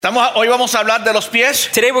Hoy vamos a hablar de los pies.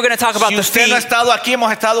 Today we're going to talk about Si the usted no ha feet. estado aquí,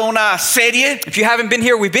 hemos estado en una serie. If you haven't been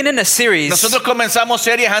here, we've been in a series. Nosotros comenzamos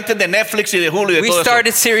series antes de Netflix y de Hulu y de We todo eso.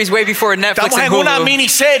 started series way before Netflix Estamos and en una Hulu.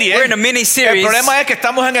 miniserie. We're in a mini El series. problema es que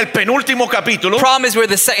estamos en el penúltimo capítulo. Problem is we're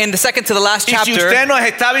in the second to the last Y si chapter. usted nos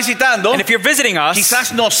está visitando, And if you're visiting us,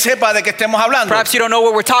 quizás no sepa de qué estemos hablando. perhaps you don't know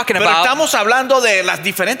what we're talking Pero about. estamos hablando de las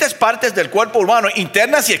diferentes partes del cuerpo humano,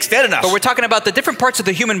 internas y externas. But we're talking about the different parts of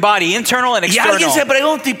the human body, internal and Y alguien se external.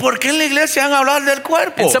 pregunta, ¿y por qué en la iglesia van a hablar del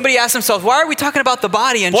cuerpo? And somebody asks themselves, why are we talking about the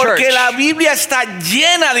body in church? Porque la Biblia está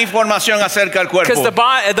llena de información acerca del Because cuerpo.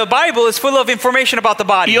 the Bible is full of information about the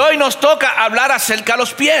body. Y hoy nos toca hablar acerca de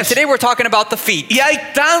los pies. Today we're talking about the feet. Y hay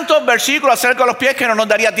tantos versículos acerca de los pies que no nos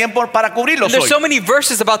daría tiempo para cubrirlos And there's hoy. so many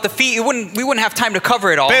verses about the feet, we wouldn't have time to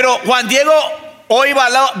cover it all. Pero Juan Diego hoy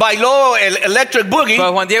bailó el Electric Boogie.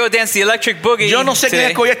 But Juan Diego danced the Electric Boogie Yo no sé quién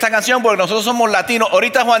today. escogió esta canción porque nosotros somos latinos.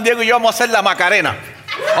 Ahorita Juan Diego y yo vamos a hacer la Macarena.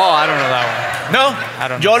 Oh, I don't know that one. ¿No? I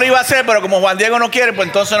don't Yo lo iba a hacer, pero como Juan Diego no quiere, pues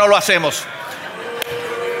entonces no lo hacemos.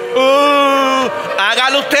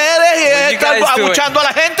 Hágalo ustedes y Well, you están guys do it. abuchando a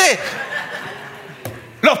la gente.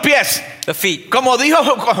 Los pies. The feet. Como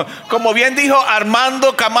bien dijo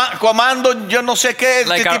Armando Comando, yo no sé qué,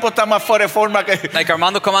 Like este tipo está más fuera de forma que... Like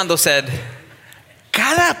Armando Comando said,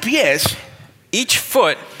 Cada pie each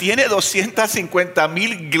foot tiene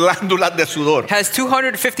 250,000 glándulas de sudor. has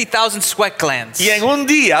 250,000 sweat glands. Y en un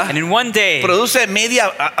día And in one day, produce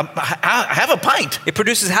half a pint. it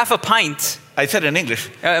produces half a pint. I said in English.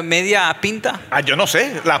 Media pinta. Yo no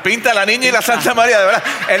sé, la pinta, la niña y la Santa María, de verdad.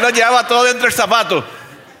 Él lo llevaba todo dentro del zapato.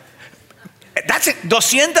 That's it,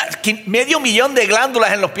 200, medio millón de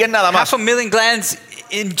glándulas en los pies nada más. 500,000 glands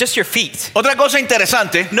in just your feet. Otra cosa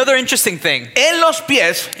interesante, Another interesting thing, en los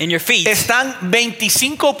pies in your feet, están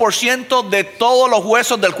 25% de todos los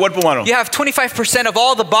huesos del cuerpo humano. you have 25% of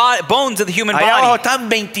all the bones of the human Allá abajo body. están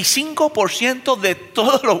 25% de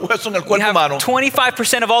todos los huesos en el You cuerpo have humano.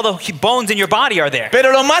 25% of all the bones in your body are there.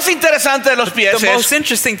 Pero lo más interesante de los pies The most es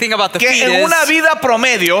interesting thing about the que feet en una is vida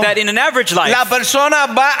promedio that in an average life, la persona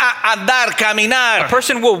va a andar, a caminar,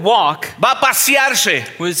 person will walk, va a pasearse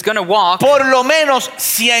who's going to walk por lo menos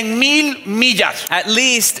 100,000 millas. at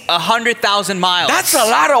least 100,000 miles. That's a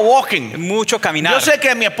lot of walking. Mucho caminar. Yo sé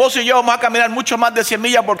que mi esposo y yo vamos a caminar mucho más de 100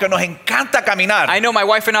 millas porque nos encanta caminar. I know my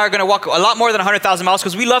wife and I are going to walk a lot more than 100,000 miles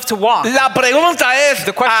because we love to walk. La pregunta es,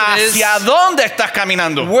 The question is, ¿hacia dónde estás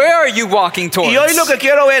caminando? Where are you walking towards? Y hoy lo que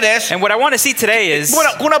quiero ver es, And what I want to see today is, bueno,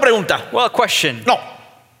 una pregunta. well, a question. No,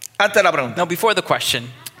 antes de la pregunta. No, before the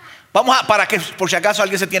question. Para que por si acaso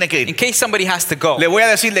alguien se tiene que In ir. case somebody has to go, Le voy a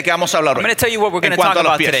decir de qué vamos a hablar I'm hoy. going to tell you what we're going En to cuanto talk a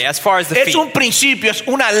los about pies. today as far as the Es feet. un principio, es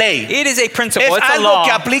una ley. It is a principle. Es It's a algo law.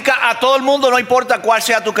 que aplica a todo el mundo, no importa cuál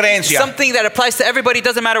sea tu creencia. Something that applies to everybody,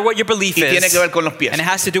 doesn't matter what your belief Y tiene is. que ver con los pies. And it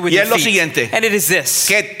has to do with Y your es lo feet. siguiente, And it is this.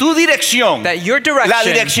 que tu dirección, That your la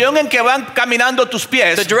direction, dirección en que van caminando tus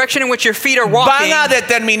pies, the direction in which your feet are van walking, a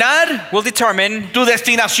determinar will determine tu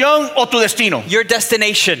destinación o tu destino. your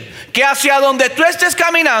destination. Que hacia donde tú estés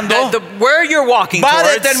caminando Where you're walking va a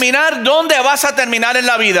towards determinar dónde vas a terminar en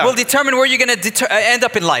la vida. will determine where you're going to end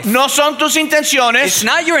up in life. No son tus intenciones, It's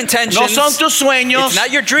not your intentions. no son tus sueños, It's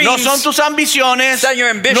not your dreams. no son tus ambiciones, It's not your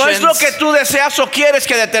ambitions. no es lo que tú deseas o quieres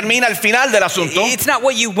que determina el final del asunto. It's not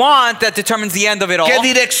what you want that determines the end of it all. Que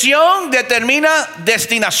dirección determina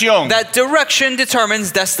destinación. That direction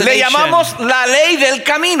determines Le destination. llamamos la ley del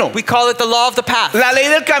camino. We call it the law of the path. La ley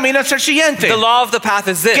del camino es el siguiente: The law of the path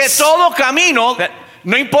is que this. todo camino, That-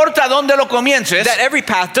 no importa dónde lo comiences, That every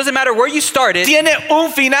path, doesn't matter where you started, tiene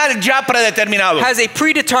un final ya predeterminado. has a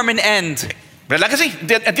predetermined end. ¿Verdad que sí?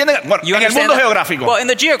 ¿Entienden? Bueno, You en el understand mundo that? geográfico. Well, in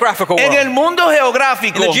the geographical En el world, mundo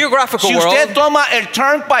geográfico, In the geographical si usted world, toma el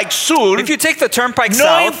Turnpike Sur, if you take the turnpike no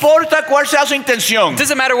south, importa cuál sea su intención. it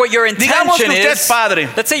doesn't matter what your Digamos que intention usted es is. padre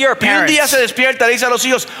Let's say you're a y un parent. día se despierta y dice a los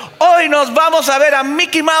hijos, hoy nos vamos a ver a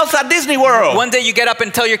Mickey Mouse a Disney World. One day you get up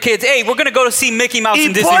and tell your kids, hey, we're going to go to see Mickey Mouse Y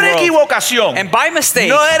in Disney por World. equivocación, And by mistake,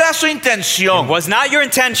 no era su intención, was not your se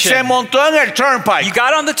intention. montó en el You Turnpike,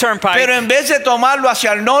 got on the turnpike, pero en vez de tomarlo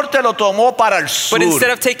hacia el norte, lo tomó para el sur. but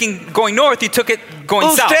instead of going north, you took it going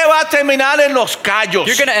south. Usted va a terminar en Los Cayos.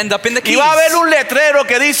 You're going to end up in the Y Keys. va a haber un letrero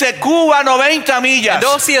que dice Cuba 90 millas. And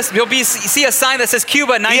you'll see a sign that says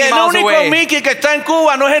Cuba Y 90 el miles único away. Mickey que está en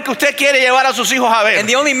Cuba no es el que usted quiere llevar a sus hijos a ver. And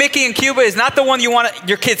the only Mickey in Cuba is not the one you want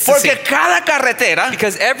your kids to see. Porque cada carretera,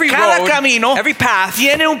 Because every cada road, camino every path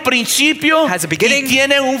tiene un principio has a beginning y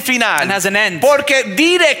tiene un final. and has an end. Porque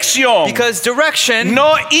dirección, Because direction,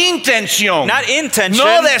 no intención, not intention,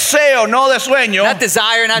 no deseo, no de sueño, not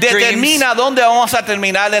desire, not dreams, determina dónde vamos vamos a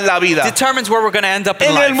terminar en la vida. determines where we're going to end up in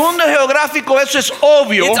En el life. mundo geográfico eso es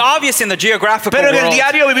obvio, It's obvious in the geographical pero en el world,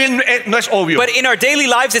 diario vivir no es obvio. but in our daily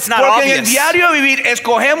lives it's not Porque en el obvious. diario vivir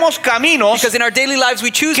escogemos caminos Because in our daily lives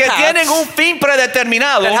we choose que tienen paths un fin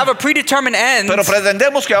predeterminado, that have a predetermined end, pero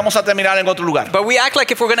pretendemos que vamos a terminar en otro lugar. but we act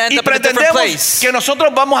like if we're going to end Y up in a different pretendemos place. que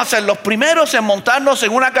nosotros vamos a ser los primeros en montarnos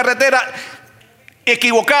en una carretera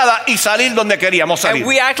equivocada y salir donde queríamos And salir.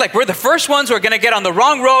 we act like we're the first ones who are going to get on the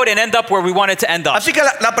wrong road and end up where we wanted to end up. Así que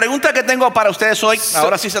la pregunta que tengo para ustedes hoy,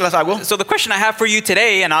 ahora sí se las hago. So the question I have for you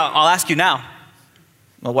today, and I'll ask you now.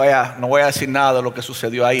 No voy a decir nada de lo que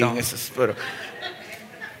sucedió ahí, No.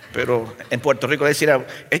 pero en Puerto Rico decir,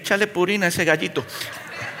 échale purina a ese gallito.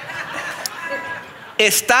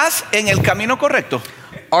 ¿Estás en el camino correcto?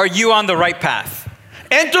 Are you on the right path?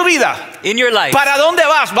 En tu vida, In your life, ¿para dónde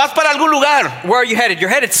vas? ¿Vas para algún lugar? where are you headed? You're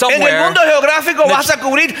headed En el somewhere. mundo geográfico the- vas a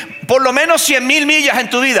cubrir por lo menos 100,000 millas en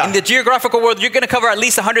tu vida. In the geographical world, you're going to cover at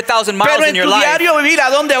least 100,000 miles Pero in en your tu life. diario vivir, ¿a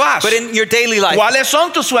dónde vas? But in your daily life, ¿Cuáles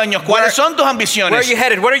son tus sueños? ¿Cuáles son tus where are ambiciones? you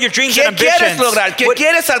headed? What are your dreams ¿Qué and quieres ambitions? lograr? ¿Qué What,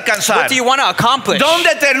 quieres alcanzar? what do you want to accomplish?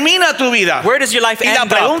 ¿Dónde termina tu vida? Where does your life Y la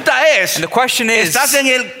end up? pregunta es, And the question is, ¿estás en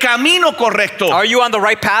el camino correcto? are you on the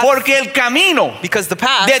right path? Porque el camino Because the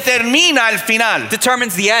path determina el final.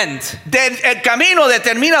 determines the end. El camino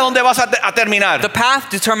determina dónde vas a terminar. The path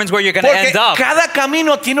determines where you're going to Porque end up. cada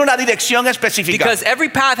camino tiene una dirección específica. Because every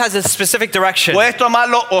path has a specific direction. Puedes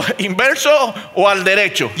tomarlo o inverso o al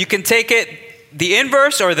derecho. You can take it the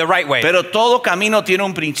inverse or the right way. Pero todo camino tiene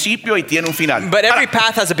un principio y tiene un final. But every Ahora,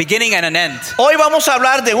 path has a beginning and an end. hoy vamos a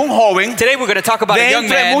hablar de un joven Today we're going to talk about a de young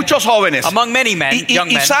entre man muchos jóvenes. among many men, young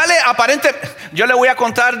Y men. sale aparente. Yo le voy a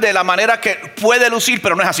contar de la manera que puede lucir,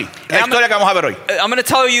 pero no es así. La I'm- historia que vamos a ver hoy. I'm going to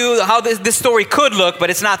tell you how this story could look, but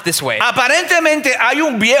it's not this way. Aparentemente hay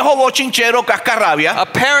un viejo bochinchero cascarrabia.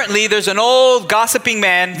 Apparently, there's an old gossiping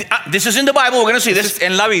man. This is in the Bible, we're going to see this.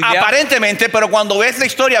 En la Biblia. Aparentemente, pero cuando ves la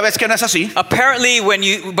historia ves que no es así. Apparently, when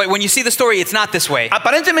you see the story, it's not this way.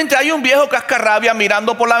 Aparentemente hay un viejo cascarrabia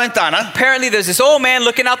mirando por la ventana. Apparently, there's this old man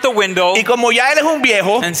looking out the window, Y como ya él es un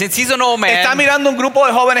viejo, and since he's an old man, está mirando un grupo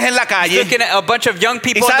de jóvenes en la he's calle. looking at a bunch of young ¿Y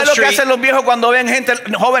people in sabes the lo que street. hacen los viejos cuando ven gente,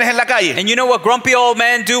 jóvenes en la calle? And you know what grumpy old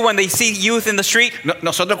men do when they see youth in the street?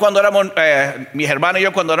 Nosotros cuando éramos, mis hermanos y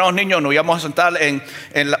yo cuando éramos niños nos íbamos a sentar en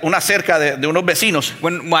una cerca de unos vecinos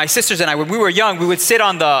When my sisters and I, when we were young, we would sit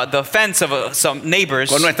on the fence of some neighbors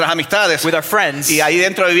con nuestras amistades. with our friends. Y ahí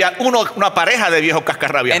dentro vivía una pareja de viejos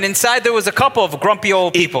cascarrabias. And inside there was a couple of grumpy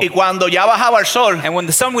old people. Y cuando ya bajaba el sol, And when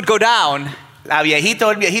the sun would go down, la viejita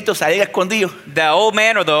o el viejito salía escondido the old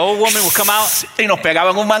man or the old woman would come out y nos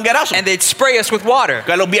pegaban un manguerazo. and they'd spray us with water.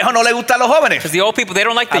 Que a los viejos no les gustan los jóvenes. Because the old people, they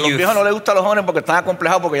don't like A the los youth. viejos no les gustan los jóvenes porque están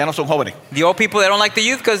acomplejados porque ya no son jóvenes. The old people, they don't like the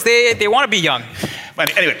youth because they want to be young.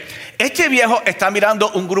 Bueno, anyway, este viejo está mirando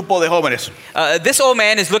un grupo de jóvenes This old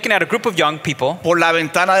man is looking at a group of young people por la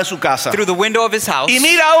ventana de su casa. through the window of his house. Y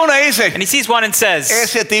mira a uno y dice, And he sees one and says,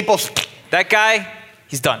 ese tipo, that guy,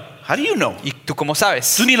 he's done. how do you know? ¿Y tú cómo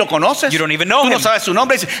sabes? Tú ni lo conoces. You don't even know Tú no him. sabes su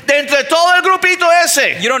nombre. Dice, de entre todo el grupito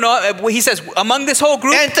ese, You don't know. He says, among this whole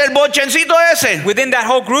group, entre el bochencito ese, within that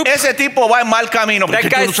whole group, ese tipo va en mal camino. Porque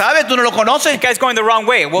That tú no guy's- sabes, tú no lo conoces. the guy's going the wrong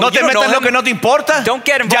way. Well, No you te don't know metas en lo him. que no te importa. Don't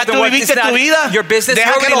get Ya involved tú in what viviste is not tu vida. your business.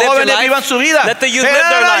 Deja You que already los lived your jóvenes life. vivan su vida. Let the youth No, live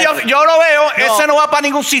their no, life. yo lo veo. No. Ese no va para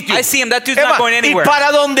ningún sitio. I see him. That dude's Es not más, going anywhere. Y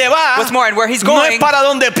para donde va, What's more, and where he's no es going para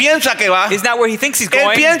donde piensa que va. is not where he thinks he's Él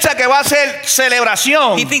going. piensa que va a ser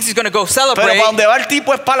celebración. He thinks he's going to go Pero celebrate. para donde va el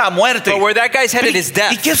tipo es para la muerte. But where that guy's headed is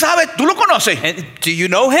death. ¿Y qué sabes? ¿Tú lo conoces? And do you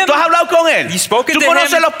know him? ¿Tú has hablado con él? You spoken ¿Tú to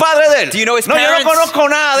conoces him? los padres de él? Do you know his No, yo parents? no conozco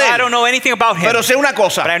nada de I él. don't know anything about him. Pero sé una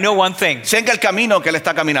cosa. But I know one thing. Sé que el camino que él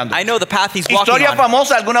está caminando. I know the path he's walking Historia on.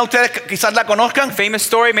 famosa, alguna de ustedes quizás la conozcan. Famous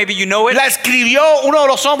story, maybe you know it. La escribió uno de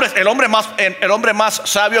los hombres, el hombre más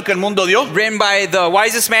sabio que el mundo dio. Written by the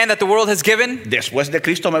wisest man that the world has given. Después de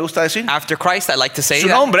Cristo, me gusta decir. After Christ, I like to say Su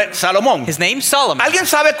that. nombre, Salomón. His name's Solomon. ¿Alguien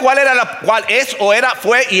sabe cuál es o era,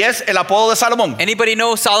 fue y es el apodo de Salomón? Anybody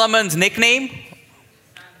know Solomon's nickname?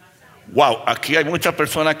 Wow, aquí hay muchas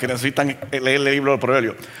personas que necesitan leer el libro del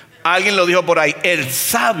Proverbio. Alguien lo dijo por ahí, el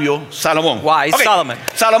sabio Salomón. Wise Ok, Solomon.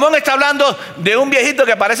 Salomón está hablando de un viejito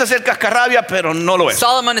que parece ser cascarrabia, pero no lo es.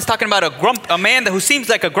 Solomon is talking about a man who seems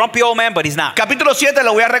like a grumpy old man, but he's not. Capítulo 7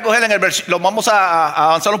 lo voy a recoger en el versículo. Vamos a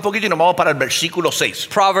avanzar un poquito y nos vamos para el versículo 6.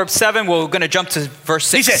 Proverbs 7, we're going to jump to verse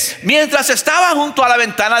 6. Dice, mientras estaba junto a la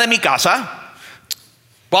ventana de mi casa,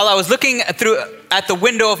 While I was looking at the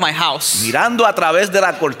window of my house, mirando a través de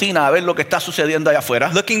la cortina a ver lo que está sucediendo allá afuera,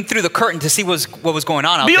 looking through the curtain to see what was going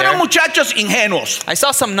on out vi unos there, muchachos ingenuos, I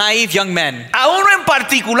saw some naive young men. a uno en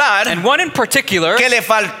particular And one in particular que le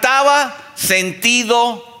faltaba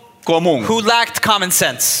sentido común. who lacked common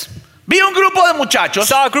sense. Vi un grupo de muchachos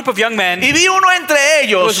saw a group of young men. y vi uno entre There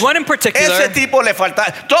ellos. was one in particular. Ese tipo le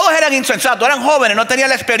faltaba. Todos eran insensatos, eran jóvenes, no tenían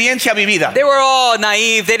la experiencia vivida. They were all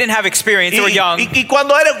naive. They didn't have experience. They were young. Y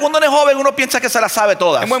cuando uno es joven, uno piensa que se las sabe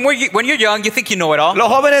todas. And when you're young, you think you know it all. Los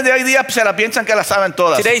jóvenes de hoy día se la piensan que las saben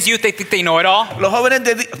todas. Today's youth, they think they know it all. Los jóvenes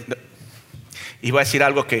de... Iba a decir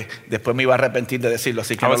algo que después me iba a arrepentir de decirlo,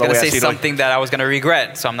 así que I no was lo going voy to a say decir hoy. something that I was going to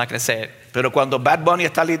regret, so I'm not going to say it. Pero cuando Bad Bunny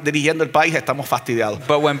está dirigiendo el país, estamos fastidiados.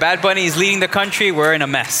 But when Bad Bunny is leading the country, we're in a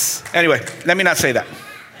mess. Anyway, let me not say that.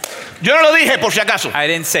 Yo no lo dije por si acaso. I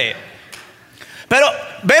didn't say it. Pero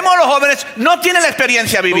vemos a los jóvenes, no tienen la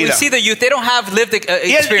experiencia But we vivida. see the youth, they don't have lived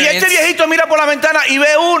Y experience. este viejito mira por la ventana y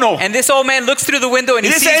ve uno. And this old man looks through the window and Y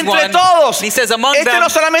he dice, sees entre one. todos, And he says, among este them, no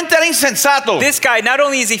solamente era insensato, this guy, not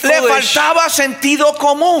only is he le foolish, faltaba sentido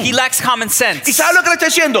común. he lacks common sense. ¿Y sabes lo que le está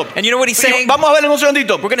diciendo? And you know what he's saying? Vamos a ver en un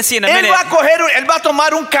segundito. We're gonna see in a Él minute. va a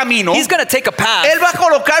tomar un camino. He's going to take a path. Él va a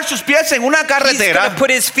colocar sus pies en una He's going carretera. to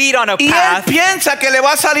put his feet on a Y él path. piensa que le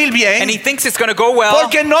va a salir bien And he thinks it's going to go well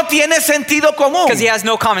porque no tiene sentido común. because he has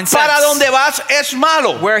no common sense. Para donde vas es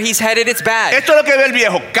malo. Where he's headed, it's bad. Esto es lo que ve el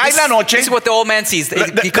viejo. Cae la noche. This is what the old man sees.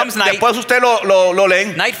 He comes night. Después usted lo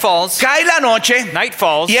leen. Night falls. Cae la noche Night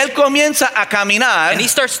falls. y él comienza a caminar. And he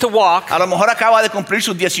starts to walk. A lo mejor acaba de cumplir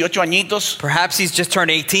sus 18 añitos. Perhaps he's just turned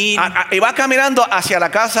 18. Y va caminando hacia la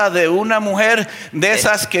casa de una mujer de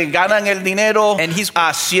esas que ganan el dinero And he's-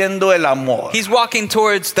 haciendo el amor. He's walking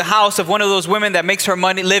towards the house of one of those women that makes her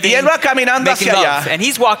money living, Y él va caminando making hacia love. allá. And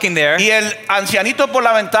he's walking there. Y el ancianito por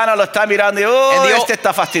la ventana lo está mirando y And the este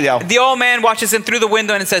está fastidiado. The old man watches him through the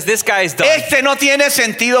window and says, this guy is done. Este no tiene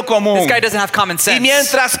sentido común. This guy doesn't have common Y sense.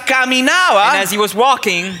 mientras And caminaba, as he was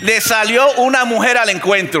walking, le salió una mujer al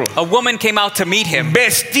encuentro, a woman came out to meet him,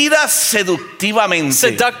 vestida seductivamente,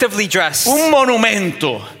 seductively dressed, un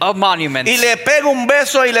monumento. a monument. Y le pega un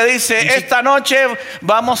beso y le dice, esta noche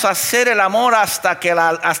vamos a hacer el amor hasta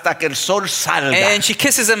que el sol salga. And she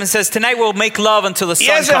kisses him and says, tonight we'll make love until the Y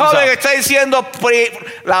sun ese comes joven up. está diciendo,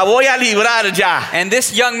 la voy a librar ya. And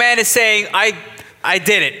this young man is saying, I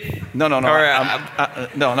did it. No. Or,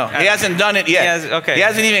 No. He hasn't done it yet. He has- okay. He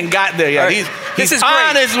hasn't even got there yet. All right. This He's is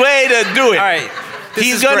on great. his way to do it. All right. This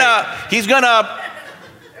He's is gonna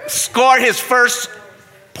score his first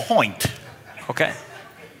point. great. Okay.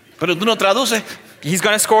 Pero tú no traduces. He's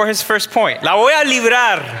going to score his first point. La voy a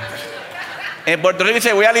librar. En Puerto Rico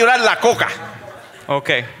dice, voy a librar la coca.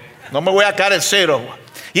 Okay. No me voy a caer en cero.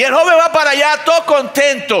 Y el joven va para allá todo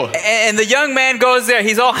contento. And the young man goes there.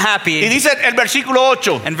 He's all Y happy. dice el versículo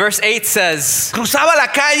 8. And verse 8 says, Cruzaba la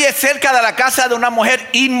calle cerca de la casa de una mujer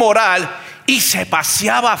inmoral y se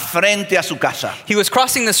paseaba frente a su casa. he was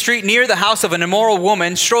crossing the street near the house of an immoral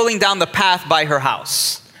woman, strolling down the path by her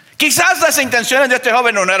house. Quizás las intenciones de este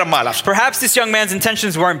joven no eran malas. Perhaps this young man's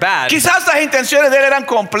intentions weren't bad. Quizás las intenciones de él eran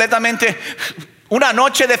completamente una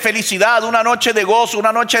noche de felicidad, una noche de gozo,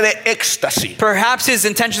 una noche de éxtasis. Perhaps his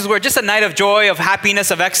intentions were just a night of joy, of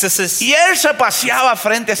happiness, of ecstasy. Y él se paseaba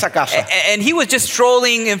frente a esa casa. And he was just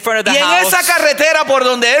strolling in front of the Y en house. esa carretera por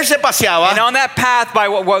donde él se And paseaba, on that path by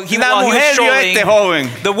what he, la while he was mujer vio a strolling, este joven.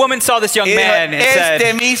 the woman saw this young y dijo, man and este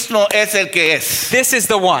said, mismo es el que es. this is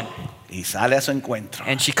the one. Y sale a su encuentro.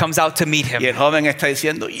 And she comes out to meet him. Y el joven está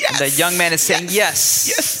diciendo, yes. The young man is saying, yes.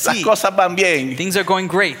 Yes, las Sí. cosas van bien. Things are going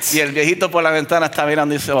great. Y el viejito por la ventana está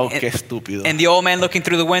mirando y dice, oh, qué estúpido. And the old man looking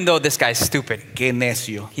through the window, this guy's stupid. Qué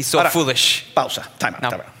necio. He's so Ahora, foolish. Pausa. Time out. Now,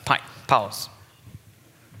 Time out. pause.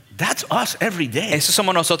 That's us every day. Eso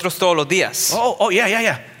somos nosotros todos los días. Oh, yeah.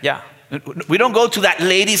 Yeah. We don't go to that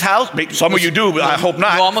lady's house. Some of you do, but I hope No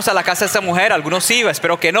not. vamos a la casa de esa mujer, algunos sí,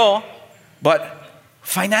 espero que no, But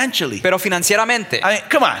financially, pero financieramente, I mean,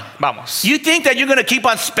 come on. vamos. You think that you're going to keep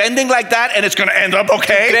on spending like that and it's going to end up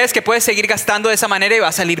okay? ¿Crees que puedes seguir gastando de esa manera y va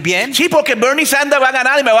a salir bien? Sí, porque Bernie Sanders va a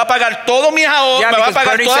ganar y me va a pagar todo mi ahorro, Yeah, me va a because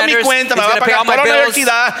pagar Bernie toda mi Sanders cuenta, me is va a gonna pay pagar all my toda la bills,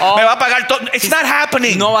 universidad, all- me va a pagar todo. It's not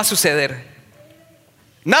happening. No va a suceder.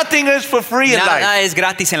 Nothing is for free in life. Nada es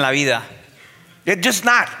gratis en la vida. It's just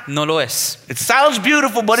not. No lo es. It sounds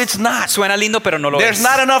beautiful, but it's not. Suena lindo, pero no lo There's es.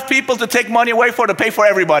 not enough people to take money away to pay for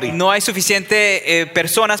everybody. No hay suficiente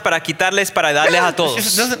personas para quitarles, para darles a It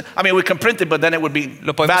todos. doesn't- I mean, we can print it, but then it would be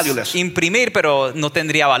Lo podemos valueless. imprimir, pero no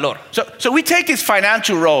tendría valor. So we take these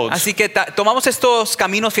financial roads Así que tomamos estos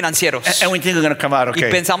caminos financieros and we think we're going to come out y okay.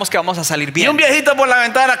 pensamos que vamos a salir Y un bien. viejito por la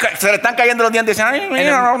ventana se le están cayendo los dientes diciendo, And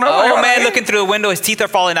an old man looking through the window, his teeth are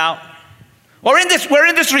falling out. We're in this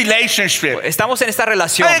relationship. Estamos en esta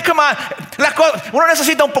relación. Hey, come on. Uno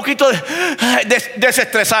necesita un poquito de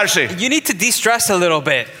desestresarse. You need to de-stress a little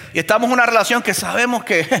bit. Y estamos en una relación que sabemos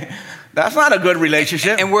que That's not a good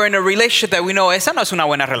relationship. And we're in a relationship that we know esa no es una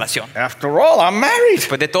buena relación. After all, I'm married.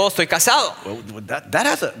 Pues de todo estoy casado. Well,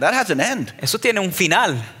 that has an end. Eso tiene un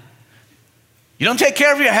final. You don't take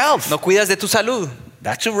care of your health. No cuidas de tu salud.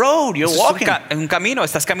 That's a road. You're Eso walking. es un camino,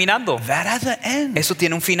 estás caminando. That has an end. Eso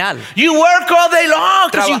tiene un final. You work all day long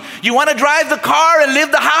because you want to drive the car and live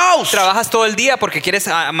the house. Trabajas todo el día porque quieres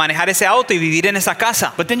manejar ese auto y vivir en esa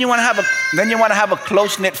casa. But then you want to have a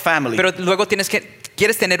close-knit family. Pero luego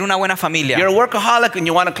quieres tener una buena familia. You're a workaholic and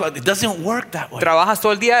you want to. It doesn't work that way. Trabajas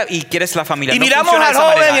todo el día y quieres la familia. Y No miramos funciona de al esa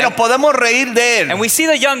joven manera, y nos podemos reír de él. And we see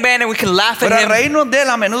the young man and we can laugh at Pero al him. reírnos de él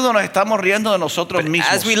a menudo nos estamos riendo de nosotros mismos.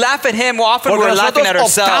 As we laugh at him, often Porque we're laughing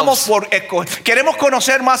nosotros at optamos ourselves. queremos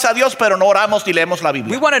conocer más a Dios, pero no oramos ni leemos la We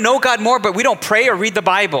Biblia. want to know God more, but we don't pray or read the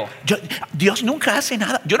Bible. Dios nunca hace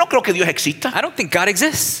nada. Yo no creo que Dios exista. I don't think God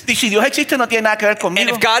exists. Y si Dios existe no tiene nada que ver And conmigo.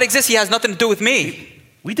 if God exists, He has nothing to do with me.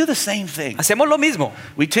 We do the same thing. Hacemos lo mismo.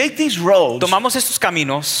 We take these roads Tomamos estos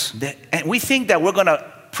caminos and we think that we're going to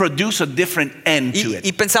produce a different end to y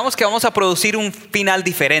it. pensamos que vamos a producir un final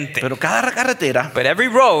diferente. Pero cada carretera But every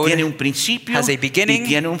road tiene un principio has a beginning y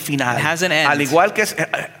tiene un final. and has an end. Al igual que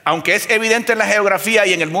aunque es evidente en la geografía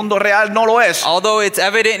y en el mundo real no lo es, Although it's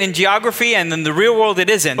evident in geography and in the real world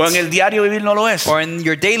it isn't, o en el diario vivir no lo es. or in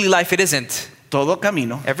your daily life it isn't. Todo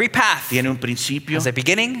camino Every path tiene un principio has a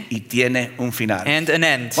beginning y tiene un final. and an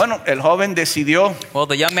end. Bueno, el joven decidió Well,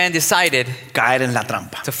 the young man decided caer en la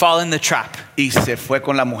trampa to fall in the trap, y se fue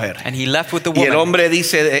con la mujer. and he left with the Y el woman. hombre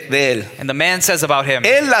dice de él, And the man says about him,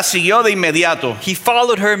 él la siguió de inmediato. he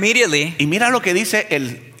followed her immediately. Y mira lo que dice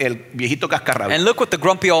el viejito cascarrabia, And look what the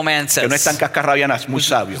grumpy old man que no es tan says. cascarrabia, es muy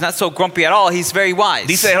sabio. He's not so grumpy at all. He's very wise.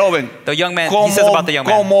 Dice el joven, The young man, he says about the young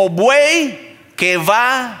man. como buey que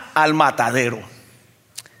va al matadero.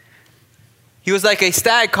 He was like a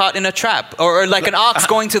stag caught in a trap, or like an ox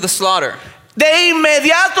going to the slaughter. De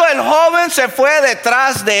inmediato el joven se fue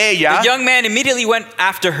detrás de ella. The young man immediately went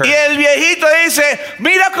after her. Y el viejito dice,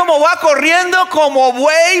 mira cómo va corriendo como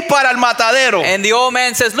buey para el matadero. And the old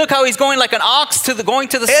man says, look how he's going like an ox going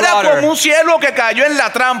to the Era como slaughter. un ciervo que cayó en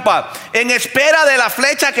la trampa, en espera de la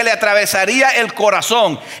flecha que le atravesaría el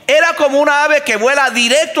corazón. Era como una ave que vuela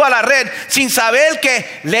directo a la red sin saber que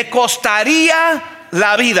le costaría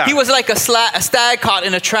la vida. He was like a stag caught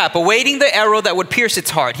in a trap, awaiting the arrow that would pierce its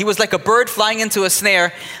heart. He was like a bird flying into a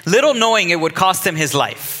snare, little knowing it would cost him his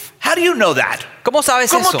life. How do you know that? ¿Cómo sabes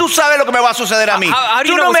 ¿Cómo eso? tú sabes lo que me va a suceder a mí? How do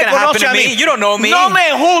you Tú know no what's me gonna happen conoces to a me? mí. You don't know me. No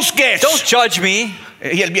me juzgues. Don't judge me.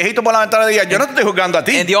 Y el viejito por la ventana decía, yo no te estoy juzgando a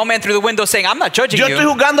ti. And the old man through the window saying, I'm not judging Yo estoy you.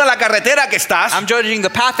 juzgando la carretera que estás. I'm judging the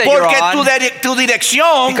path that you're Porque on. tu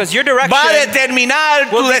dirección Because your direction va a determinar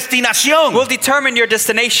tu will destinación. Will determine your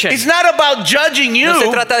destination. It's not about judging you. No se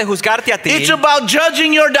trata de juzgarte a ti. It's about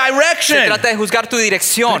judging your Se direction. trata de juzgar tu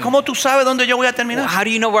dirección. ¿Cómo tú sabes dónde yo voy a terminar? How do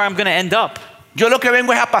you know where I'm going to end up? Yo lo que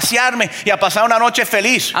vengo es a pasearme y a pasar una noche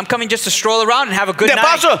feliz. I'm coming just to stroll around and have a good De night.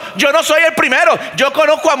 paso, yo no soy el primero. Yo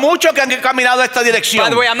conozco a muchos que han caminado esta dirección. By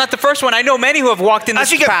the way, I'm not the first one. I know many who have walked in this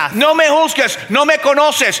Así que path. no me juzgues, no me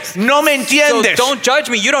conoces, no me So entiendes. don't judge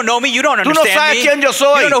me. You don't know me. You don't Tú no understand sabes me. quién yo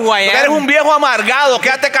soy. You don't know who I Porque eres un am. viejo amargado.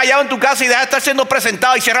 Quédate callado en tu casa y deja de estar siendo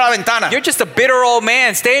presentado y cierra la ventana. You're just a bitter old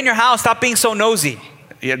man. Stay in your house. Stop being so nosy.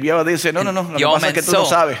 Y el viejo dice, no, lo The que old pasa es man, que tú no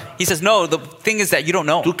sabes. he says, no, the thing is that you don't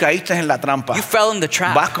know. Tú caíste en la trampa. You fell in the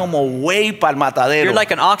trap. Vas como buey para el matadero. You're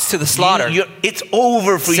like an ox to the slaughter. It's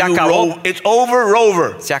over for Se you, acabó. It's over,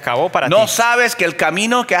 Rover. Se acabó para No ti. sabes que el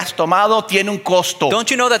camino que has tomado tiene un costo. Don't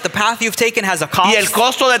you know that the path you've taken has a cost? Y el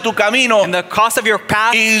costo de tu camino And the cost of your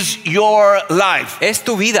path is your life. es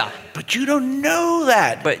tu vida. But you don't know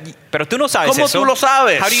that. Pero tú no sabes ¿Cómo eso. tú lo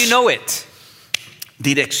sabes? How do you know it?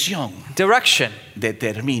 Dirección Direction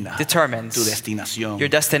determina determines tu destinación. your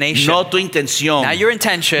destination. No tu intención. Now your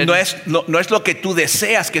intention No es lo que tú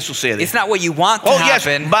deseas que suceda. it's not what you want to Oh, yes,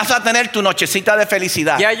 happen. vas a tener tu nochecita de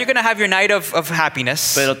felicidad, Yeah, you're going to have your night of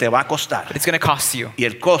happiness, pero te va a costar. but it's going to cost you. Y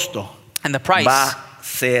el costo And the price va a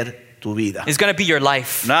ser tu vida. is going to be your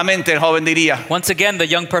life. Nuevamente el joven diría, Once again, the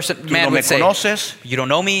young tú man no me would say, conoces, you don't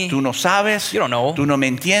know me. tú no sabes, You don't know. tú no me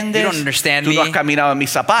entiendes, You don't understand tú no me. has caminado en mis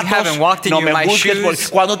zapatos, You haven't walked in no me my juzgues. shoes.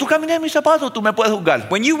 Cuando tú caminas en mis zapatos, tú me puedes juzgar.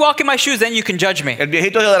 When you walk in my shoes, then you can judge me. El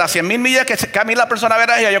viejito dijo, de las 100,000 millas que camina la persona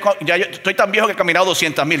verá, ya yo estoy tan viejo que he caminado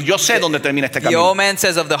 200,000. Yo sé dónde termina este The camino. old man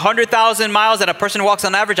says, of the 100,000 miles that a person walks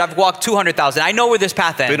on average, I've walked 200,000. I know where this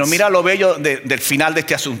path ends. Pero mira lo bello del final de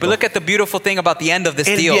este asunto. But look at the beautiful thing about the end of this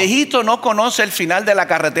El deal. viejito viejito no conoce el final de la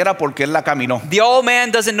carretera porque él la caminó. The old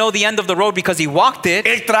man doesn't know the end of the road because he walked it.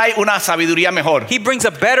 Él trae una sabiduría mejor. He brings a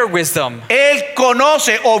better wisdom. Él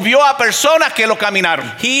conoce o vio a personas que lo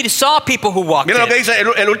caminaron. He saw people who walked Mira lo que it. dice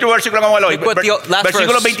el último versículo que vamos a leer hoy. Look what the last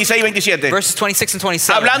Versículos verse. 26 y 27. Verses 26 and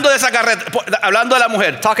 27. Hablando de esa carretera, hablando de la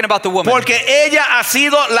mujer. Talking about the woman. Porque ella ha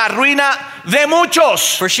sido la ruina de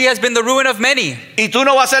muchos. For she has been the ruin of many. Y tú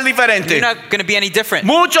no vas a ser diferente. You're not going to be any different.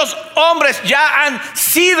 Muchos hombres ya han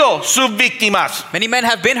sido sus víctimas. Many men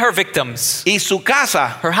have been her victims. Y su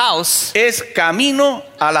casa Her house es camino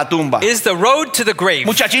a la tumba. is the road to the grave.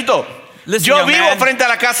 Muchachito, Listen, yo young vivo man. frente a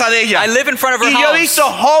la casa de ella. I live in front of her Y yo he house. visto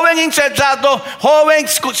joven insensato, joven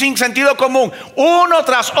sin sentido común, uno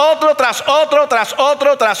tras otro, tras otro, tras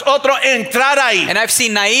otro, tras otro, entrar ahí. And I've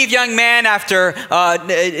seen naive young man after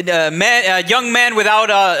young men without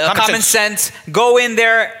Common common sense go in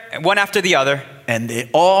there one after the other. And they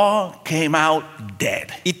all came out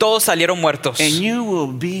dead. Y todos salieron muertos. And you will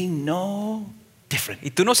be no different. Y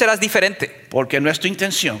tú no serás diferente. Porque no es tu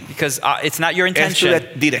intención, Because it's not your es tu intention.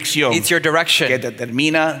 dirección It's your direction que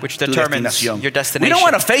determina which tu determines destinación. your We destination. don't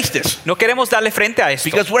want to face this No queremos darle frente a esto.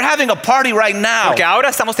 because we're having a party right now. Porque ahora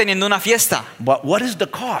estamos teniendo una fiesta. But what is the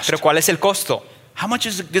cost? Pero ¿cuál es el costo? How much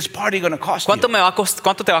is this party going to cost ¿Cuánto you?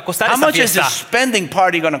 ¿Cuánto te va a costar How esta much is fiesta? this spending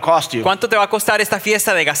party going to cost you? ¿Cuánto te va a costar esta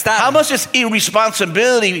fiesta de How gastar? much is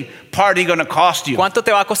irresponsibility party going to cost you? ¿Cuánto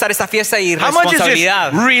te va a costar esta fiesta de How much is this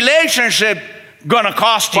irresponsabilidad? relationship going to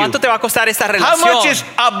cost you? ¿Cuánto te va a costar esta How much relación? is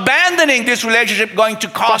abandoning this relationship going to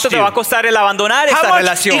cost ¿Cuánto te you? va a costar el abandonar How esta much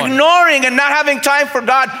relación? ignoring and not having time for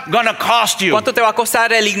God going to cost you? ¿Cuánto te va a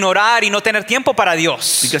costar el ignorar y no tener tiempo para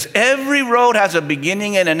Dios? Because every road has a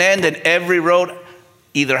beginning and an end, and every road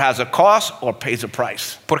either has a cost or pays a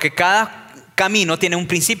price. Porque cada camino tiene un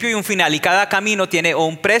principio y un final y cada camino tiene o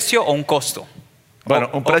un precio o un costo. Bueno,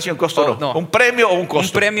 un precio y un costo no. no. Un premio o un Un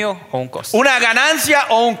costo. premio o un costo. Una ganancia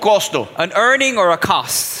o un costo. An earning or a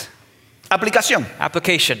cost. Aplicación.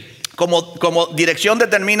 Application. Como dirección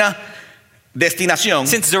determina destinación,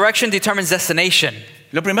 Since direction determines destination,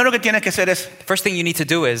 lo primero que tienes que hacer es the first thing you need to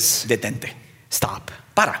do is detente. stop.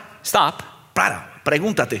 Para.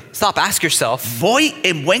 Pregúntate. Stop. Ask yourself, ¿Voy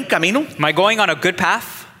en buen camino? am I going on a good path?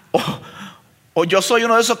 ¿O yo soy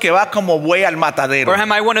uno de esos que va como buey al matadero? Or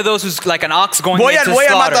am I one of those who's like an ox going ¿Voy into al the buey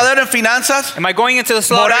al slaughter? matadero en finanzas? Am I going into the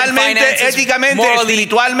slaughter in Moralmente, finances, éticamente, morally,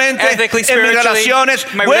 espiritualmente, ethically, en mis spiritually, relaciones.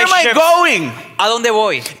 my Where am I relationships? going? ¿A dónde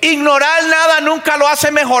voy? Ignorar nada nunca lo hace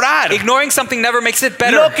mejorar. Ignoring something never makes it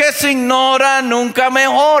better. Lo que se ignora nunca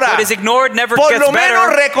mejora. What is ignored never Por gets lo menos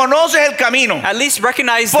better. reconoces el camino. At least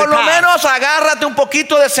recognize Por the lo path. menos agárrate un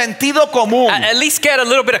poquito de sentido común. At least get a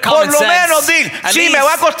little bit of Por common lo sense. menos di, At sí, least- me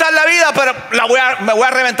va a costar la vida, pero me voy a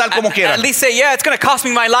reventar como quiera. At least say, yeah, it's going to cost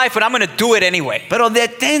me my life, but I'm going to do it anyway. Pero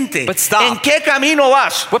detente. But stop. ¿En qué camino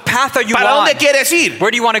vas? What path are you ¿Para on? dónde quieres ir? Where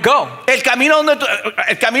do you want to go? El camino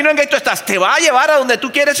en que tú estás te va a llevar a donde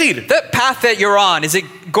tú quieres ir. The path that you're on, is it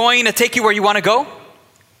going to take you where you want to go?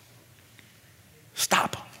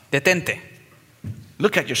 Stop. Detente.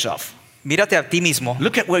 Look at yourself. Mírate a ti mismo.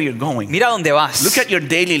 Look at where you're going. Mira dónde vas. Look at your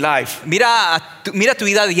daily life. Mira tu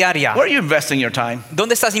vida diaria. Where are you investing your time?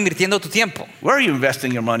 ¿Dónde estás invirtiendo tu tiempo? Where are you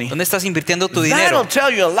investing your money? ¿Dónde estás invirtiendo tu That'll dinero?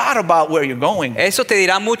 tell you a lot about where you're going. Eso te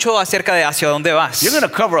dirá mucho acerca de hacia dónde vas. You're going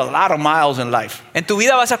to cover a lot of miles in life. En tu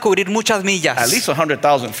vida vas a cubrir muchas At millas. least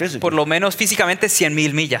 100,000 Por physically. lo menos físicamente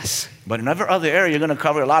 100,000 millas. But in every other area, you're going to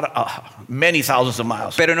cover a lot of, many thousands of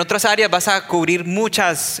miles. Pero en otras áreas vas a cubrir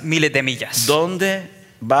muchas miles de millas. ¿Dónde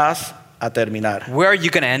vas a terminar? Where are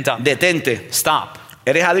you going to end up? Detente. Stop.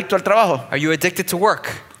 ¿Eres adicto al trabajo? Are you addicted to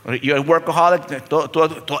work? You're a workaholic.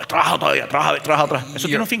 Trabaja todavía, trabaja. Eso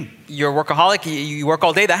tiene un fin. You're a workaholic, you work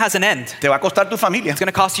all day, that has an end. Te va a costar tu familia. It's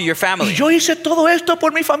going to cost you your Y family. yo hice todo esto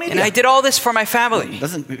por mi And familia. I did all this for my family.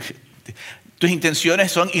 Tus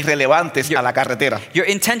intenciones son irrelevantes a la carretera. Your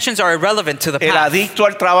intentions are irrelevant to the El path. adicto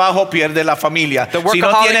al trabajo pierde la familia. The Si no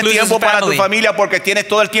workaholic tienes loses tiempo para tu family. familia porque tienes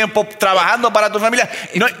todo el tiempo trabajando para tu familia,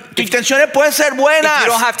 tus intenciones pueden ser buenas. If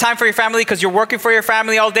you don't have time for your family because you're working for your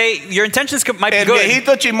family all day, your intentions might be El good.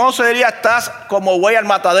 viejito chismoso diría, estás como buey al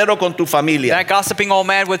matadero con tu familia. That gossiping old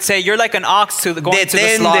man would say, you're like an ox going to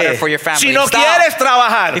the slaughter for your Detende. family. Si no Stop. quieres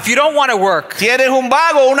trabajar, If you don't want to work, si eres un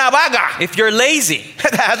vago o una vaga, if you're lazy,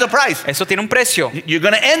 that has a price. eso tiene un precio. You're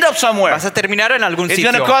going to end up somewhere. Vas a terminar en algún It's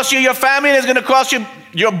going to sitio. cost you your family, and it's going to cost you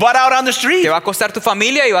your butt out on the street. Te va a costar tu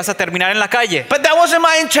familia y vas a terminar en la calle. But that wasn't my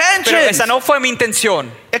Pero intention. esa no fue mi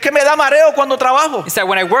intención. Es que me da mareo cuando trabajo. It's that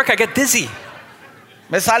when I work, I get dizzy.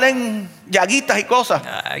 Me salen llaguitas y cosas.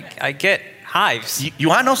 I get hives. You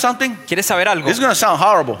want to know something? ¿Quieres saber algo? This is going to sound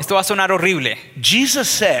horrible. Esto va a sonar horrible. Jesus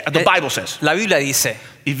said, the Bible says, La Biblia dice,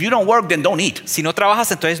 if you don't work, then don't eat. Si no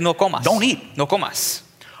trabajas, entonces no comas. Don't eat. No comas.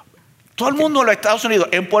 Todo el mundo en los Estados Unidos,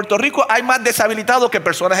 en Puerto Rico hay más deshabilitados que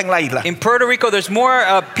personas en la isla. In Puerto Rico, there's more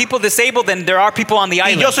people disabled than there are people on the Y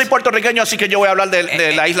island. yo soy puertorriqueño, así que yo voy a hablar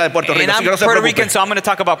de la isla de Puerto Rico. And Así I'm que no se Puerto preocupen. Rican, so I'm going to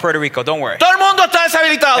talk about Puerto Rico. Don't worry. Todo el mundo está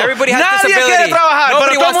deshabilitado. Everybody has Nadie disability. quiere trabajar, Nobody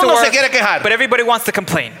pero todo el wants to mundo se work, quiere quejar. but everybody wants to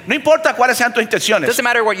complain. No importa cuáles sean tus intenciones. Doesn't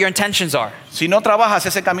matter what your intentions are. Si no trabajas,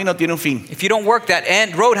 ese camino tiene un fin. If you don't work, that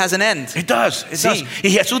road has an end. It does. It Sí. does.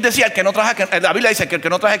 Y Jesús decía, el que no trabaja, la Biblia dice que el que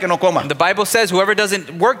no trabaja, que no coma. The Bible says, whoever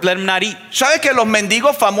doesn't work, let him not eat. ¿Sabes que los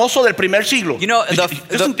mendigos famosos del primer siglo? You know,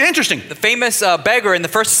 It's interesting. the famous beggar in the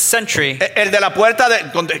first century, El de la puerta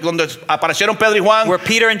donde aparecieron Pedro y Juan. where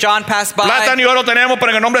Peter and John passed Plata by. ni oro tenemos, pero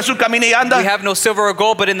en el nombre de Jesús camina y anda. We have no silver or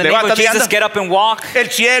gold, but in the name of Levántate y Jesus, anda. get up and walk. El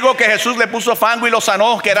ciego que Jesús le puso fango y lo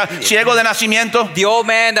sanó, que era ciego de nacimiento. The old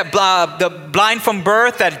man, the blind from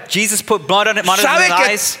birth, that Jesus put blood on his ¿Sabe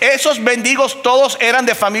eyes. que esos mendigos todos eran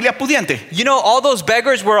de familias pudientes? You know, all those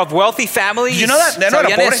beggars were of wealthy families. You know that? No eran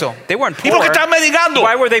 ¿Sabían pobres. eso? They weren't ¿Y por qué poor. estaban mendigando?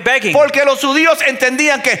 Why were they begging? Porque los judíos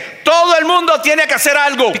entendían que todo el mundo tiene que hacer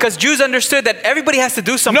algo. Because Jews understood that everybody has to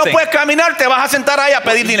do No something. puedes caminar, te vas a sentar ahí a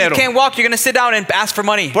pedir You dinero. can't walk, you're going to sit down and ask for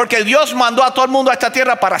money. Porque Dios mandó a todo el mundo a esta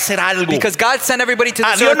tierra para hacer algo. Because God sent everybody to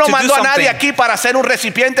A this Dios earth no to do mandó a nadie something. aquí para ser un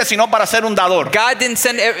recipiente, sino para ser un dador. God didn't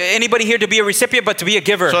send anybody here to be a recipient, but to be a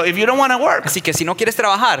giver. So if you don't want to work, Así que si no quieres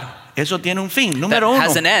trabajar, eso tiene un fin. that Número uno,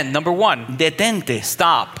 has an end. Number one, detente.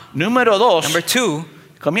 stop. Número dos, Number two,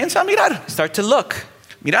 comienza a mirar. start to look.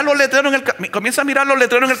 Mira los letreros comienza a mirar los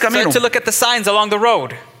letreros en el camino. Start to look at the signs along the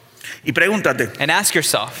road Y pregúntate, and ask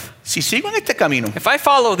yourself, si sigo en este camino, if I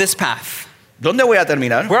follow this path, ¿dónde voy a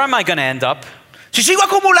terminar? where am I going to end up? Si sigo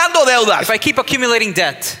acumulando deudas, If I keep accumulating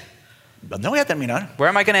debt, ¿dónde voy a terminar? where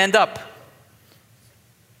am I going to end up?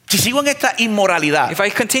 Si sigo en esta inmoralidad, If I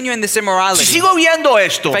continue in this si immorality, sigo viendo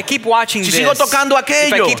esto, if I keep watching si this, sigo tocando if I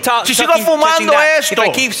aquello, keep si sigo touching fumando that, esto, if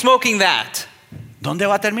I keep smoking that, ¿dónde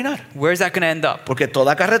va a terminar? where's that going to end up? Porque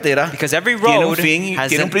toda carretera Because every tiene un road fin y has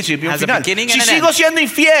tiene un an- principio y un has a final. beginning Si and an sigo end. siendo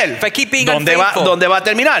infiel, If I keep being ¿dónde unfaithful, va a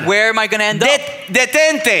terminar? where am I going to end up?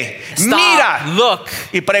 Detente, Stop, mira look,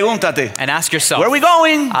 y pregúntate, and ask yourself, where are we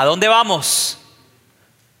going? ¿a dónde vamos?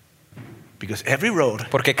 Because every road,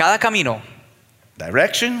 Porque cada camino,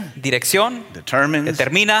 direction, dirección, determines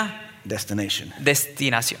determina destination.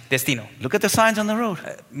 destino. Look at the signs on the road.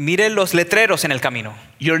 Mire los letreros en el camino.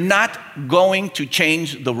 You're not going to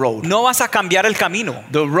change the road. No vas a cambiar el camino.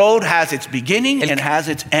 The road has its beginning and has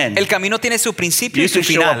its end. El camino tiene su principio You y su can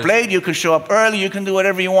show up final. late, you can show up early, you can do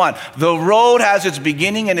whatever you want. The road has its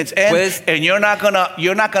beginning and its end, Puedes- and you're not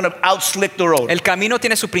gonna outslick the road. El camino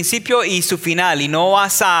tiene su principio y su final y no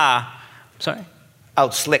vas a... Sorry?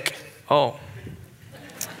 Outslick. Oh.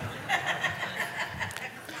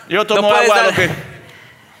 Yo tomo No puedes agua de dar- lo que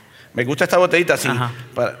me gusta esta botellita así. Ajá.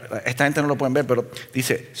 Esta gente no lo pueden ver, pero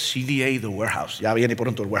dice CDA The Warehouse. Ya viene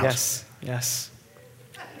pronto el warehouse. Yes.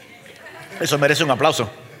 Eso merece un aplauso.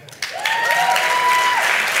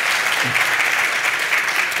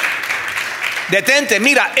 Detente,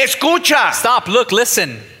 mira, escucha. Stop, look,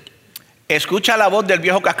 listen. Escucha la voz del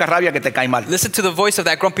viejo cascarrabia que te cae mal. Listen to the voice of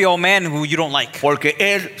that grumpy old man who you don't like. Porque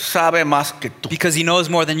él sabe más que tú. Because he knows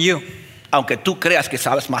more than you. Aunque tú creas que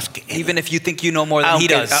sabes más que él. Even if you think you know more than he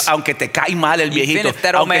does. Aunque te cae mal el viejito. if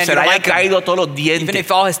that old Aunque man, se you le don't hayan like him. caído todos los Even dientes.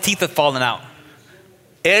 if all his teeth have fallen out.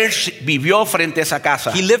 Él vivió frente a esa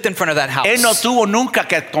casa. He lived in front of that house. Él no tuvo nunca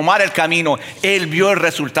que tomar el camino. Él vio el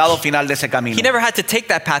resultado final de ese camino. He never had to take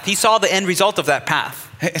that path. He saw the end result of that path.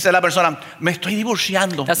 Esa es la persona. Me estoy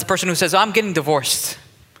divorciando. That's the person who says, oh, I'm getting divorced.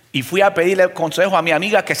 Y fui a pedirle consejo a mi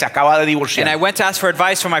amiga que se acaba de And I divorciar. went to ask for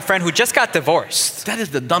advice from my friend who just got divorced. That is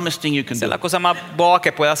the dumbest thing you can Esa es do. la cosa más boba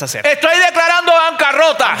que puedas hacer. Estoy declarando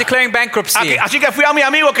bancarrota. I'm declaring bankruptcy. Así que fui a mi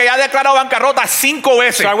amigo que ya ha declarado bancarrota 5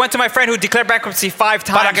 veces So I went to my friend who declared bankruptcy 5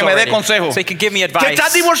 times para que me dé already. consejo. So he could give me Te advice.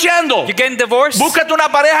 estás divorciando. You're getting divorced? Búscate una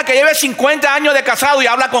pareja que lleve 50 años de casado y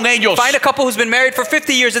habla con ellos. Find a couple who's been married for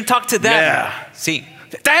 50 years and talk to them. Yeah. Sí.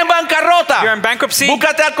 Estás en bancarrota. You're in bankruptcy.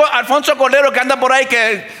 Búscate a Alfonso Cordero que anda por ahí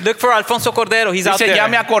que Look for Alfonso Cordero. He's out dice there.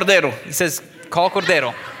 llame a Cordero. He says, call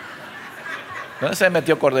Cordero. ¿Dónde se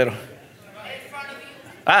metió Cordero?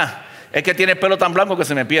 Ah, es que tiene el pelo tan blanco que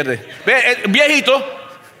se me pierde. Ve, viejito,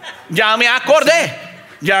 llame a Cordero.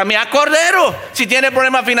 Llame a Cordero si tiene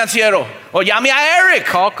problemas financieros. O llame a Eric.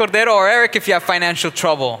 Call Cordero or Eric if you have financial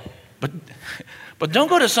trouble. But don't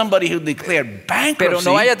go to somebody who declared bankruptcy. Pero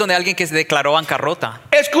no vayas donde alguien que se declaró bancarrota.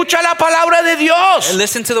 Escucha la palabra de Dios.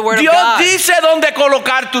 Listen to the word Dios of God. dice dónde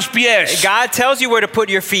colocar tus pies. God tells you where to put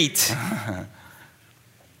your feet.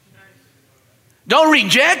 Don't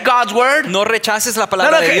reject God's word. No rechaces la No,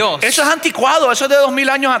 palabra de que Dios. eso es anticuado, eso es de 2000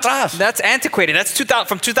 años atrás. That's antiquated. That's 2000,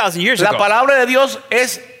 from 2,000 years La ago. palabra de Dios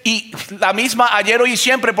es y la misma ayer, hoy y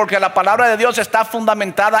siempre, porque la palabra de Dios está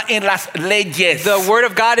fundamentada en las leyes. The word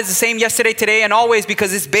of God is the same yesterday, today, and always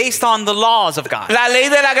because it's based on the laws of God. La ley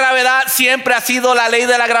de la gravedad siempre ha sido la ley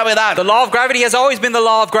de la gravedad. The law of gravity has always been the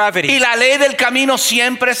law of gravity. Y la ley del camino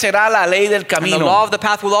siempre será la ley del And the camino. law of the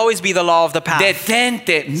path will always be the law of the path.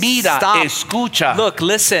 Detente, mira, Stop. escucha. Look,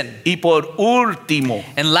 listen. Y por último,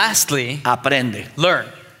 And lastly, aprende. learn.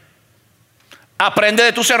 Aprende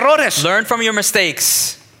de tus errores. Learn from your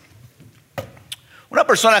mistakes. Una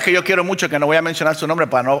persona que yo quiero mucho, que no voy a mencionar su nombre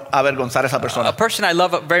para no avergonzar a esa A persona. person I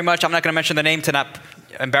love very much, I'm not going to mention the name to not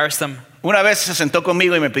embarrass them. Una vez se sentó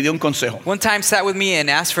conmigo y me pidió un consejo. One time sat with me and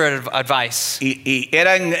asked for advice. Y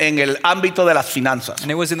era en el ámbito de las finanzas. And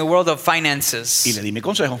it was in the world of Y finances. le di mi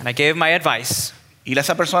consejo. And I gave my advice. Y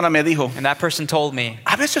esa persona me dijo, And that person told me,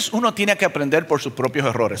 a veces uno tiene que aprender por sus propios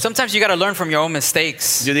errores. sometimes you got to learn from your own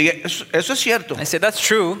mistakes. Yo dije, eso es cierto. I said, that's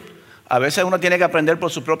true. A veces uno tiene que aprender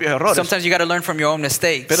por sus propios errores. Sometimes you got to learn from your own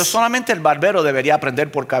mistakes. Pero solamente el barbero debería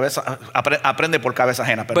aprender por cabeza, aprende por cabeza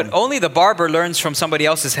ajena. But Perdón. only the barber learns from somebody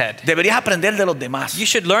else's head. Deberías aprender de los demás. You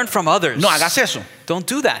should learn from others. No hagas eso. Don't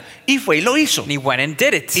do that. Y fue y lo hizo. And he went and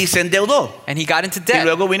did it. Y se endeudó. And he got into Y debt.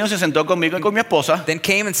 luego vino y se sentó conmigo y con mi esposa Then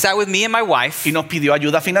came and sat with me and my wife y nos pidió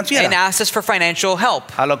ayuda and financiera. asked us for financial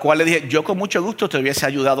help. A lo cual le dije, yo con mucho gusto te hubiese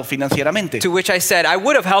ayudado financieramente. To which I said, I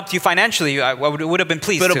would have helped you financially. I would have been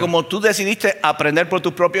pleased Pero to. como tú decidiste aprender por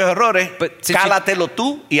tus propios errores, But since cálatelo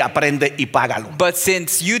tú y aprende y págalo. But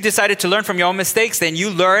since you decided to learn from your own mistakes, then you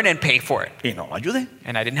learn and pay for it. Y no lo ayudé,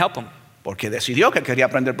 And I didn't help him porque decidió que quería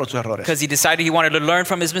aprender por sus errores. because he decided he wanted to learn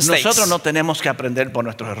from his mistakes. Nosotros no tenemos que aprender por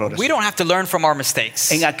nuestros errores. We don't have to learn from our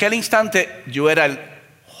mistakes. En aquel instante yo era el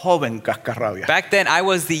joven cascarrabia Back then, I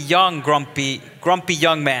was the young, grumpy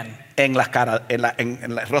young man en la cara, en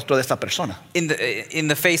el rostro de esta persona.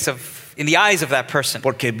 in the eyes of that person.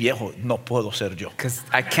 Porque viejo no puedo ser yo. Because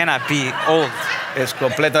I cannot be old. Es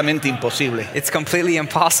completamente imposible. It's completely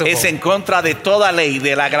impossible. Es en contra de toda ley,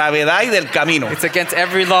 de la gravedad y del camino. It's against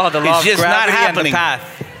every law, the law It's of just not gravity and the happening. path.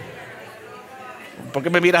 ¿Por qué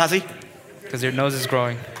me miras así? Because your nose is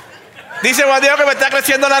growing. Dice Juan Diego que me está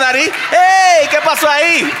creciendo la nariz. ¡Ey! ¿Qué pasó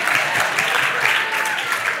ahí?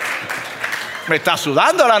 Me está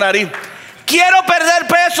sudando la nariz. Quiero perder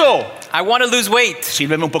peso. I want to lose weight.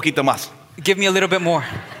 Sírveme un poquito más. Give me a little bit more.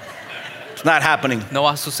 It's not happening. No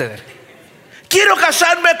va a suceder. Quiero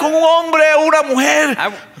casarme con un hombre o una mujer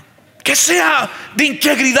I que sea de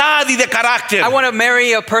integridad y de carácter. want to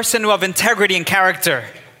marry a person of integrity and character.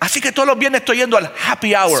 Así que todos los viernes estoy yendo al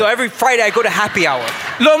happy hour. So every Friday I go to happy hour.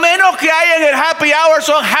 Lo menos que hay en el happy hour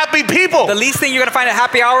son happy people. The least thing you're going to find at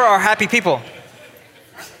happy hour are happy people.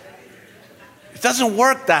 It doesn't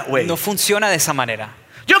work that way. No funciona de esa manera.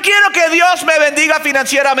 Yo quiero que Dios me bendiga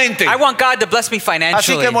financieramente. I want God to bless me Así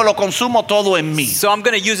financially. que me lo consumo todo en mí. So I'm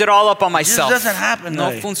going to use it all up on It just myself. doesn't happen No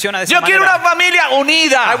that way. funciona de esa Yo quiero una manera. familia I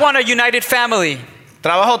unida. want a united family.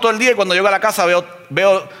 Trabajo todo el día y cuando llego a la casa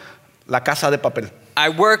veo la casa de papel. I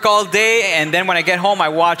work all day and then when I get home I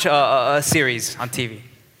watch a series on TV.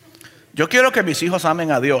 Yo quiero que mis hijos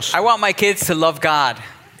amen a Dios, I want my kids to love God,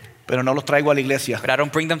 pero no los traigo a la iglesia. but I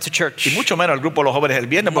don't bring them to church. Y mucho menos al grupo de los jóvenes el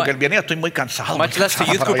viernes, porque el viernes estoy muy cansado. Much less to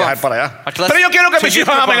muy youth cansado group para on, viajar para allá. much less Pero yo quiero que to mis youth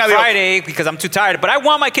hijos group amen a on Dios. Friday because I'm too tired. But I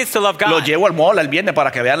want my kids to love Los God. llevo al mall el viernes para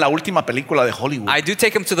que vean la última película de Hollywood. I do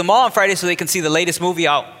take them to the mall on Friday so they can see the latest movie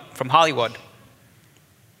out from Hollywood.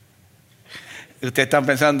 Ustedes están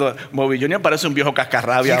pensando, Bobby Junior parece un viejo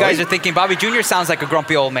cascarrabia. You guys hoy. are thinking Bobby Jr. sounds like a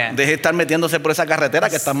grumpy old man. Deje de estar metiéndose por esa carretera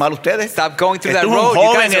que están mal ustedes. Stop going through Este that es un road. You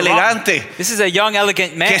joven guys are wrong. elegante This is a young,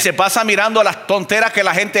 elegant man que se pasa mirando las tonteras que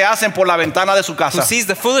la gente hace por la ventana de su who casa. sees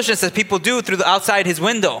the foolishness that people do through the outside his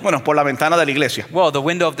window. Bueno, por la ventana de la iglesia. Well, the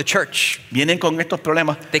window of the church. Vienen con estos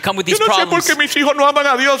problemas. They come with Yo these no sé por problems. qué mis hijos no aman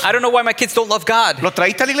a Dios. I don't know why my kids don't love God. ¿Los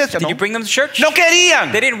traíste a la iglesia? Did No. you bring them to church? No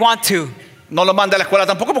querían. They didn't want to. No los manda a la escuela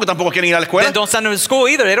tampoco porque tampoco quieren ir a la escuela. Then don't send them to school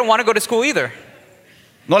either. They don't want to go to school either.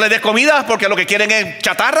 No les des comida porque lo que quieren es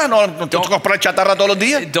chatarra. No tengo que comprar chatarra todos los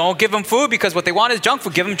días. Don't give them food because what they want is junk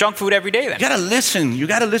food. Give them junk food every day then. You gotta listen. You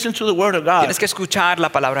gotta listen to the word of God. Tienes que escuchar la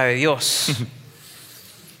palabra de Dios.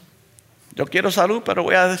 Yo quiero salud, pero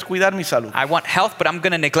voy a descuidar mi salud. I want health, but I'm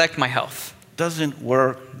going to neglect my health. Doesn't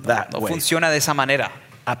work that No way. funciona de esa manera.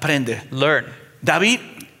 Aprende. Learn. David,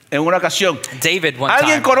 en una ocasión, David one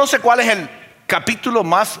 ¿alguien time. conoce cuál es el capítulo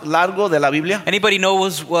más largo de la Biblia? Anybody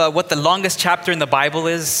knows what the longest chapter in the Bible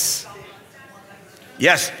is?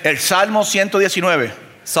 Yes, el Salmo 119.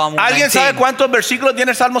 Psalm ¿Alguien 119. sabe cuántos versículos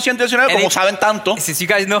tiene el Salmo 119? Como Any- saben tanto. Since you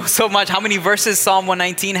guys know so much, how many verses Psalm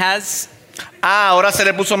 119 has? Ahora se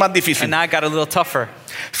le puso más difícil. And now it got a little tougher.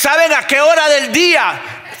 ¿Saben a qué hora del día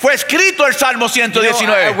fue escrito el Salmo You know,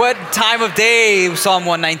 119? at what time of day Psalm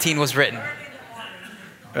 119 was written?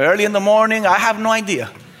 Early in the morning, I have no idea.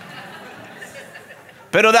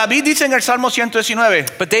 Pero David dice en el Salmo 119,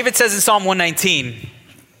 But David says in Psalm 119,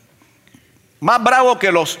 más bravo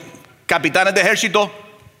que los capitanes de ejército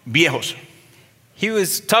viejos. he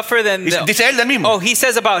was tougher than Dice él del mismo. Oh, he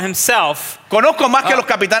says about himself, Conozco más que los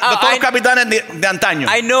capitanes, de todos los capitanes de antaño.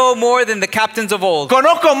 I know more than the captains of old.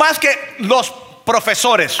 Conozco más que los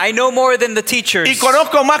profesores. I know more than the teachers. Y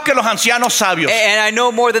conozco más que los ancianos sabios. And I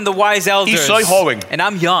know more than the wise elders. soy joven. And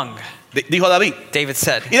I'm young, Dijo David. David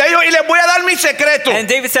said. Y les voy a dar mi secreto. And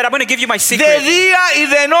David said, I'm going to give you my De secret. día y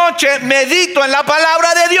de noche medito en la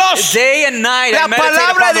palabra de Dios. Day and night La I meditate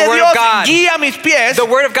palabra upon the de word Dios of God. guía mis pies. The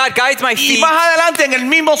word of God guides my Y feet. más adelante en el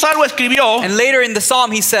mismo salmo escribió, And later in the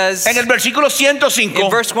psalm he says, en el versículo 105, in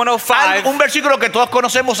verse 105, un versículo que todos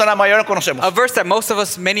conocemos, a la mayoría conocemos. a verse that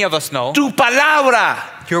many of us know, Tu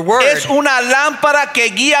palabra your word es una lámpara que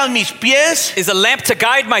guía mis pies is a lamp to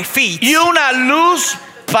guide my feet y una luz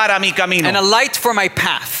para mi camino. and a light for my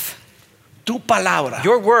path. Tu palabra.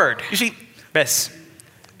 Your word. You see, ¿Ves?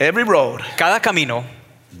 every road, Cada camino,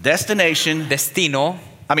 destination, destino,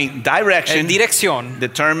 direction dirección,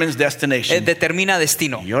 determines destination. determina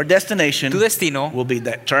destino. Your destination Tu destino will be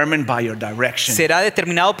determined by your direction. será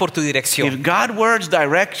determinado por tu dirección. If God's words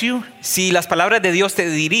direct you, Si las palabras de Dios te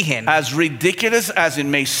dirigen, as ridiculous as it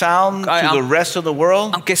may sound to Aunque- the rest of the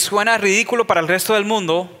world, aunque suena ridículo para el resto del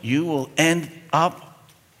mundo, you will end up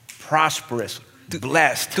prosperous,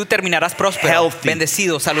 blessed, tú terminarás próspero, healthy,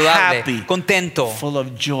 bendecido, saludable, happy, contento, full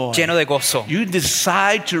of joy. lleno de gozo. You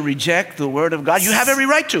decide to reject the word of God, you have every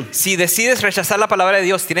right to. Si decides rechazar la palabra de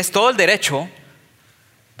Dios, tienes todo el derecho,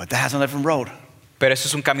 But that has a different road. pero eso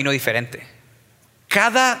es un camino diferente.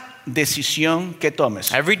 Cada decisión que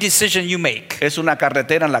tomes Every decision you make es una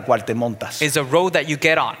carretera en la cual te montas. is a road that you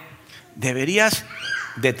get on. Deberías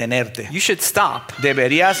detenerte. You should stop.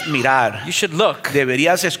 Deberías mirar. You should look.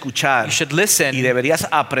 Deberías escuchar. You should listen. Y deberías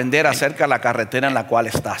aprender acerca de la carretera en la cual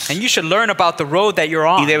estás. And you should learn about the road that you're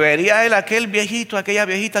Y on. debería ir aquel viejito, aquella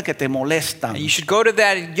viejita que te molestan. And you should go to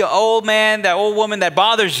that old man, that old woman that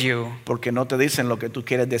bothers you, Porque no te dicen lo que tú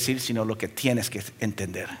quieres decir, sino lo que tienes que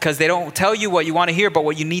entender. because they don't tell you what you want to hear, but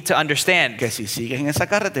what you need to understand. Que si sigues en esa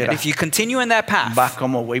carretera, And if you continue in that vas path,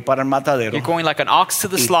 como buey para el matadero. you're going like an ox to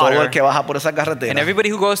the Y todo el slaughter, que baja por esa and carretera everybody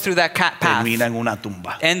who goes through that path termina en una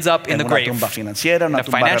tumba. ends up in En the una grave. tumba financiera, In una a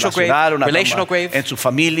tumba financial grave, relacional, una relational tumba grave, en su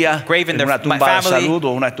familia, grave in en their una tumba de family, salud o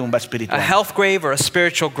una tumba a espiritual. health grave or a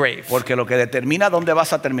spiritual grave. Porque lo que determina dónde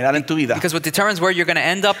vas a terminar en tu vida Because what determines where you're going to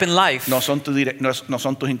end up in life, no son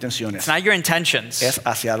tus intenciones, it's not your intentions, es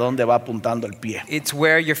hacia dónde va apuntando el pie. it's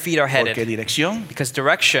where your feet are Porque headed. dirección Because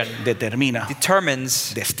direction determina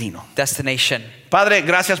determines destino. destination. Padre,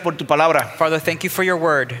 gracias por tu palabra. Father, thank you for your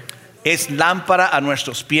word. Es lámpara a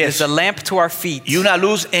nuestros pies It's a lamp to our feet y una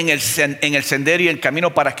luz en el sendero y el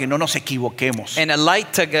camino para que no nos equivoquemos. and a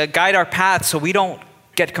light to guide our path so we don't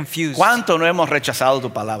get confused. ¿Cuánto no hemos rechazado tu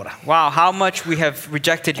palabra? Wow, how much we have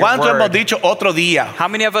rejected your ¿Cuánto hemos word. dicho otro día? How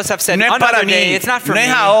many of us have said, No es para another day, mí, it's not for no me,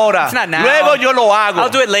 es ahora, it's not now, luego yo lo hago. I'll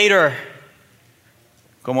do it later.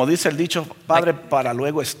 Como dice el dicho, Padre, para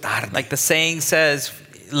luego es tarde. Like the saying says,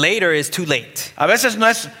 later is too late. A veces no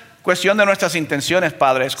es cuestión de nuestras intenciones,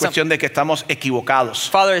 Padre, es cuestión de que estamos equivocados.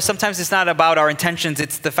 Father, sometimes it's not about our intentions,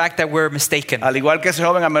 it's the fact that we're mistaken. Al igual que ese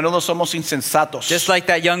joven, a menudo somos insensatos Just like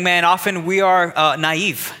that young man, often we are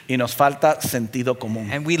naive y nos falta sentido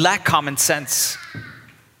común. and we lack common sense.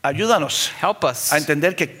 Ayúdanos Help us a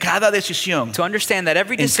entender que cada decisión to understand that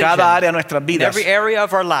every en decision cada área de nuestras in vidas every area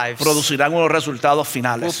of our lives producirán unos resultados will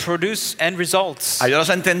finales. produce end results. Ayúdanos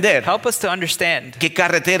a entender Help us to understand qué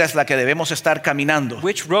carretera es la que debemos estar caminando,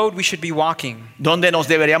 which road we should be walking, dónde nos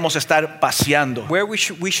deberíamos estar paseando. where we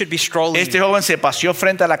should be strolling. Este joven se paseó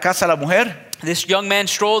frente a la casa de la mujer This young man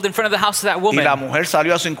strolled in front of the house of that y woman. la mujer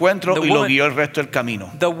salió a su encuentro The y lo woman- guió el resto del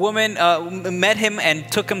camino. The woman met him and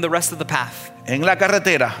took him the rest of the path. En la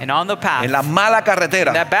carretera, And on the path, en la mala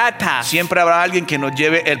carretera, that bad path, siempre habrá alguien que nos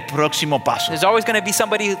lleve el próximo paso. there's always going to be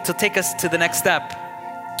somebody to take us to the next step.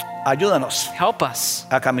 Ayúdanos Help us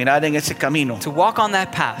a caminar en ese camino to walk on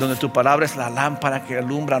that path donde tu palabra es la lámpara que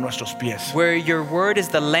alumbra nuestros pies where your word is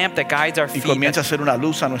the lamp that guides our y feet comienza a ser una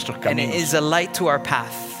luz a nuestros and it caminos, is a light to our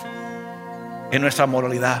path, en nuestra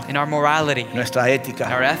moralidad, in our morality, nuestra in our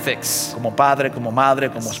ética, ethics, como padre, como madre,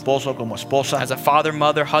 como esposo, como esposa, as a father,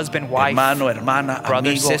 mother, husband, wife, hermano, hermana,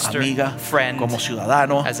 brother, amigo, sister, amiga, friend, como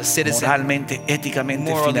ciudadano, as a citizen, moralmente, éticamente,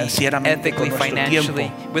 morally, financieramente, con ethically, nuestro financially,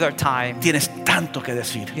 tiempo. with our time. Tienes tanto que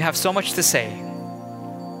decir You have so much to say,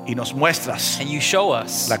 y y nos muestras and you show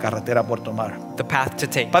us la carretera por tomar. the path to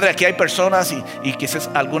take. Padre, aquí hay personas y quizás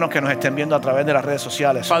algunos que nos estén viendo a través de las redes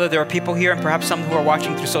sociales, Father, there are people here and perhaps some who are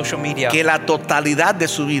watching through social media que la totalidad de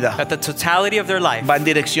su vida that the totality of their life va en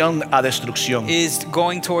dirección a destrucción. is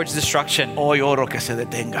going towards destruction. Hoy oro que se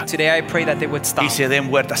detenga Today I pray that they would stop y se den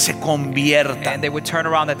vueltas, se conviertan, and they would turn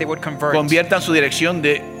around, that they would convert. conviertan su dirección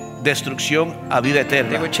de destrucción a vida They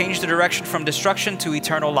eterna. would change the direction from destruction to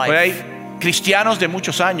eternal Hoy life. hay cristianos de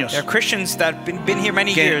muchos años There are Christians that have been here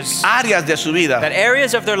many que en years, áreas de su vida that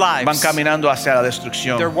areas of their van lives, caminando hacia la they're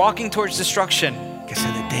destrucción. walking towards destruction, Que se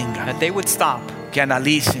detengan, that they would stop, que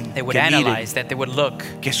analicen, they would que miren, analyze, that they would look,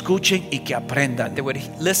 que escuchen y que aprendan. they would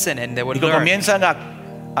listen, and they would Y que learn. comienzan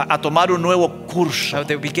a tomar un nuevo curso.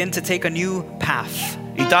 They would begin to take a new path.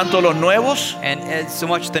 Y tanto los nuevos And so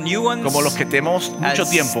much the new ones como los que tenemos mucho as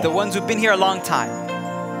tiempo, the ones who've been here a long time,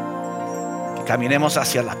 que caminemos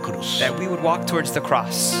hacia la cruz, that we would walk towards the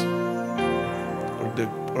cross,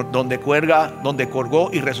 donde colgó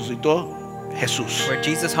y resucitó Jesús. where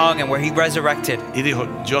Jesus hung and where he resurrected. Y dijo,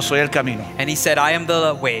 yo soy el camino, And he said, I am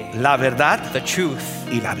the way, la verdad the truth,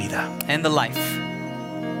 y la vida. and the life.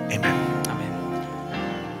 Amén.